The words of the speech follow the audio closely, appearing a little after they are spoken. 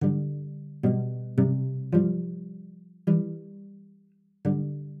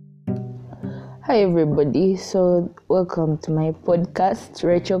Hi everybody, so welcome to my podcast,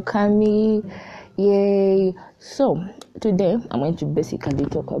 Rachel Kami. Yay! So today I'm going to basically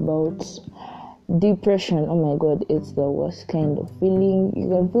talk about depression. Oh my god, it's the worst kind of feeling. You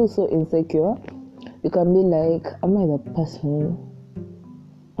can feel so insecure. You can be like, am I that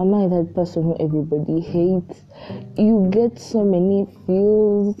person who everybody hates? You get so many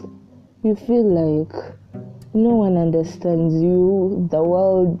feels. You feel like no one understands you, the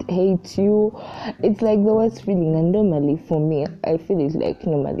world hates you. It's like the worst feeling, and normally for me, I feel it like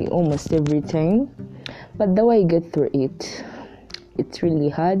normally almost every time. But the way I get through it, it's really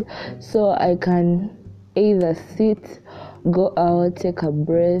hard. So I can either sit, go out, take a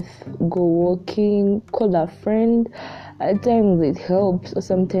breath, go walking, call a friend. At times it helps, or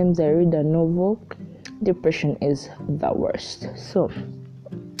sometimes I read a novel. Depression is the worst. So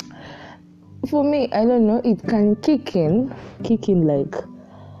for me, I don't know, it can kick in like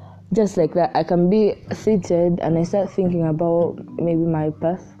just like that. I can be seated and I start thinking about maybe my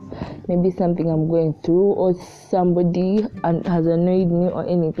past, maybe something I'm going through, or somebody has annoyed me or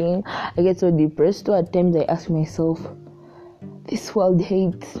anything. I get so depressed. So at times I ask myself, this world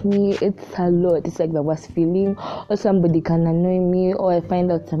hates me. It's a lot. It's like the worst feeling. Or somebody can annoy me, or I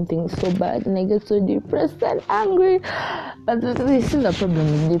find out something so bad and I get so depressed and angry. But this is the problem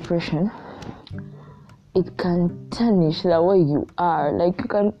with depression. It can tarnish the way you are. Like, you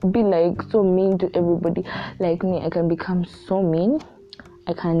can be like so mean to everybody. Like me, I can become so mean.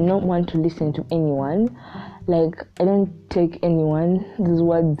 I cannot want to listen to anyone. Like, I don't take anyone's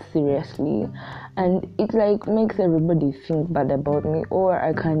words seriously, and it like makes everybody think bad about me. Or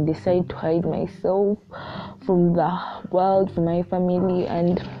I can decide to hide myself from the world, from my family,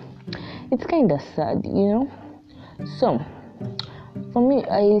 and it's kind of sad, you know. So for me,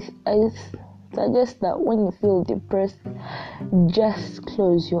 I suggest that when you feel depressed, just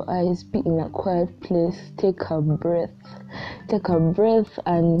close your eyes, be in a quiet place, take a breath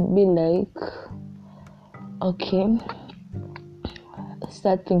and be like, okay,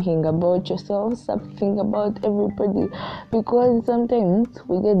 start thinking about yourself, start thinking about everybody, because sometimes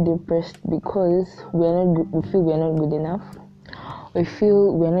we get depressed because we feel we're not good enough, we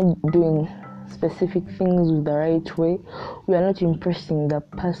feel we're not doing specific things the right way, we are not impressing the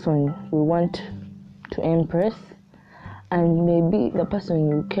person we want to impress, and maybe the person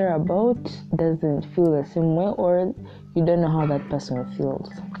you care about doesn't feel the same way, or you don't know how that person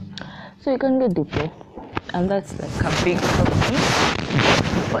feels. So you can get depressed, and that's like a big problem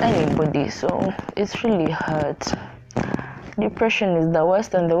for anybody. So it's really hard. Depression is the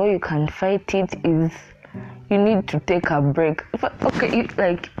worst, and the way you can fight it is you need to take a break.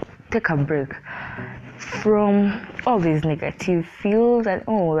 Take a break from all these negative feels and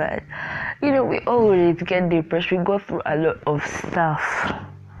all that. You know, we always get depressed. We go through a lot of stuff.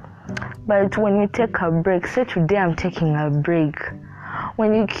 But when you take a break, say today I'm taking a break.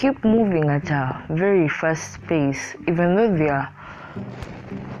 When you keep moving at a very fast pace, even though there are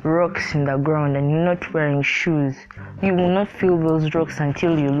rocks in the ground and you're not wearing shoes, you will not feel those rocks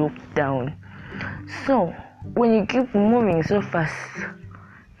until you look down. So when you keep moving so fast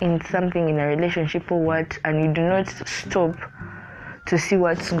in something, in a relationship or what, and you do not stop to see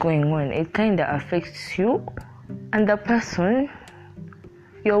what's going on, it kind of affects you and the person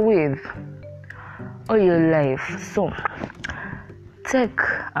you're with or your life. So take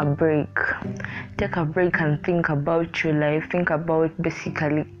a break and think about your life, think about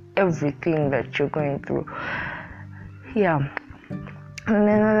basically everything that you're going through. Yeah. And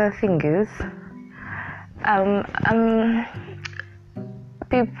another thing is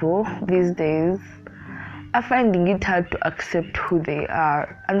people these days are finding it hard to accept who they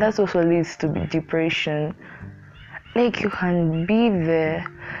are, and that also leads to depression. Like, you can be there,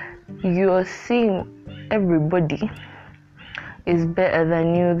 you're seeing everybody is better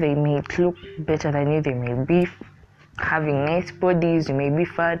than you, they may look better than you, they may be having nice bodies, you may be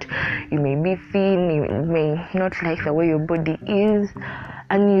fat, you may be thin, you may not like the way your body is,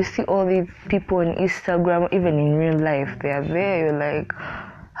 and you see all these people on Instagram, even in real life, they are there, you're like,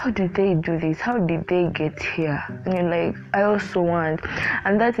 how did they do this? How did they get here? And you're like, I also want.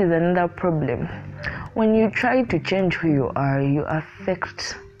 And that is another problem. When you try to change who you are, you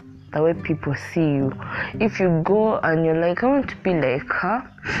affect the way people see you. If you go and you're like, I want to be like her,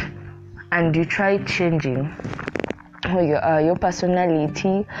 and you try changing who you are, your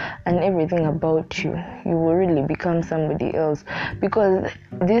personality and everything about you, you will really become somebody else. Because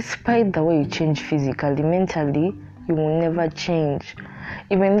despite the way you change physically, mentally, you will never change.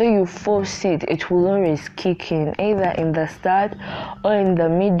 Even though you force it, it will always kick in, either in the start or in the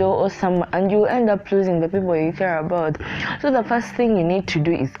middle or somewhere, and you end up losing the people you care about. So the first thing you need to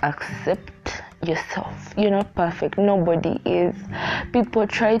do is accept yourself. You're not perfect. Nobody is. People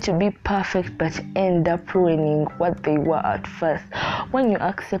try to be perfect but end up ruining what they were at first. When you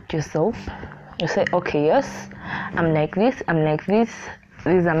accept yourself, you say, okay, yes, I'm like this,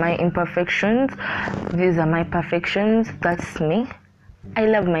 these are my imperfections, these are my perfections, that's me. I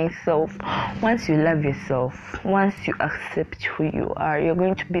love myself. Once you love yourself, once you accept who you are, you're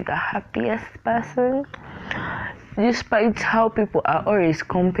going to be the happiest person. Despite how people are always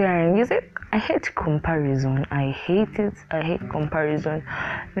comparing, you see, I hate comparison. I hate it. I hate comparison.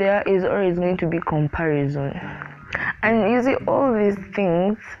 There is always going to be comparison. And you see, all these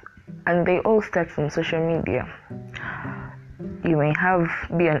things, and they all start from social media. You may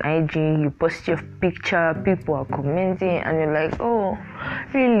be on IG, you post your picture, people are commenting, and you're like, oh,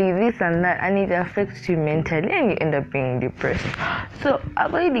 really, this and that, and it affects you mentally, and you end up being depressed. So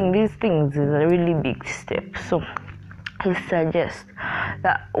avoiding these things is a really big step. So I suggest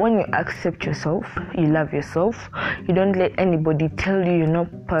that when you accept yourself, you love yourself, you don't let anybody tell you you're not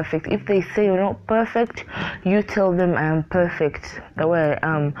perfect. If they say you're not perfect, you tell them I am perfect the way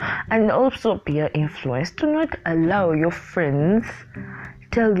I am. And also peer influence. Do not allow your friends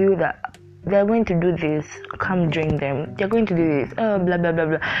tell you that they're going to do this, come join them, they're going to do this, blah blah blah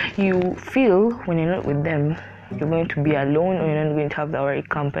blah. You feel when you're not with them you're going to be alone, or you're not going to have the right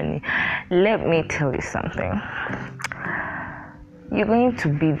company. Let me tell you something. You're going to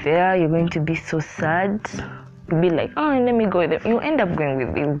be there, you're going to be so sad. You'll be like, oh, let me go with them. You end up going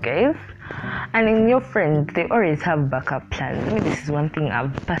with these guys. And in your friends, they always have backup plans. I mean, this is one thing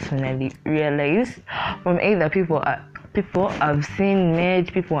I've personally realized from either people I've seen,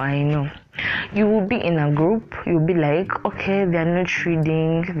 met, people I know. You will be in a group, you'll be like, okay, they're not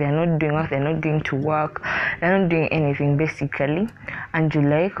reading, they're not doing work, they're not going to work, they're not doing anything basically. And you're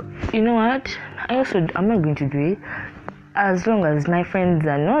like, you know what? I'm not going to do it. As long as my friends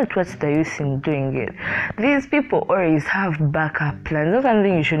are not, what's the use in doing it? These people always have backup plans. That's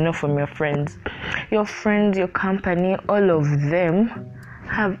something you should know from your friends. Your friends, your company, all of them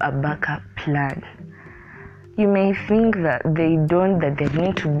have a backup plan. You may think that they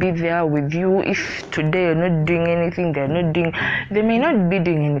need to be there with you. If today you're not doing anything, they may not be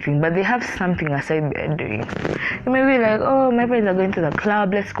doing anything, but they have something aside they're doing. You may be like, oh, my friends are going to the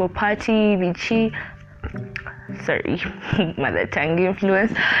club, let's go party, Vichy. Sorry, mother tongue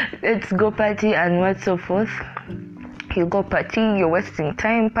influence. Let's go party and what so forth. You go party, you're wasting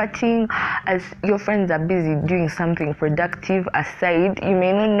time partying as your friends are busy doing something productive aside. You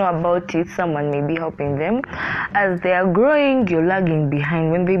may not know about it, someone may be helping them. As they are growing, you're lagging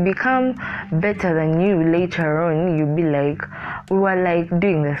behind. When they become better than you later on, you'll be like, we were like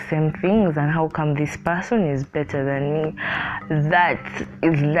doing the same things, and how come this person is better than me? That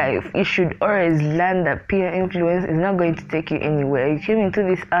is life. You should always learn that peer influence is not going to take you anywhere. You came into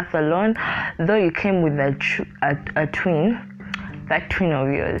this earth alone, though you came with a twin, that twin of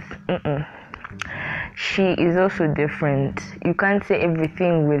yours. She is also different. You can't say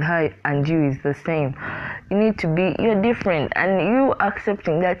everything with her and you is the same. You're different, and you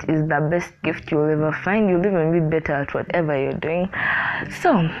accepting that is the best gift you'll ever find. You'll even be better at whatever you're doing.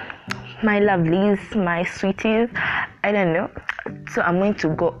 So, my lovelies, my sweeties, I don't know. So I'm going to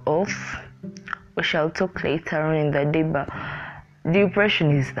go off. We shall talk later on in the day, but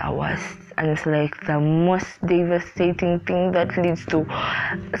depression is the worst, and it's like the most devastating thing that leads to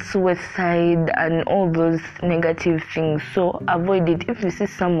suicide and all those negative things. So avoid it. If you see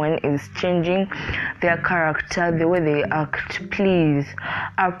someone is changing their character, the way they act, please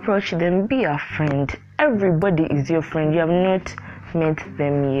approach them. Be a friend. Everybody is your friend. You have not met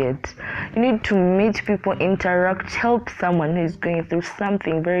them yet. You need to meet people, interact, help someone who is going through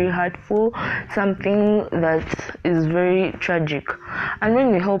something very hurtful, something that is very tragic. And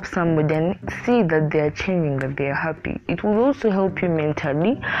when you help somebody and see that they are changing, that they are happy, it will also help you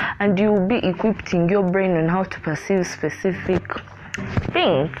mentally, and you will be equipping your brain on how to perceive specific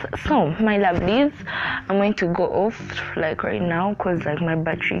things. So my lovelies, I'm going to go off like right now because like my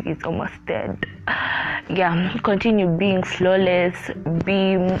battery is almost dead. Yeah, continue being flawless,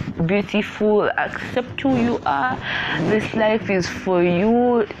 be beautiful, accept who you are. This life is for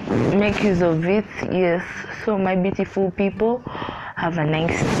you, make use of it. Yes. So my beautiful people, have a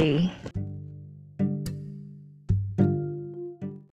nice day.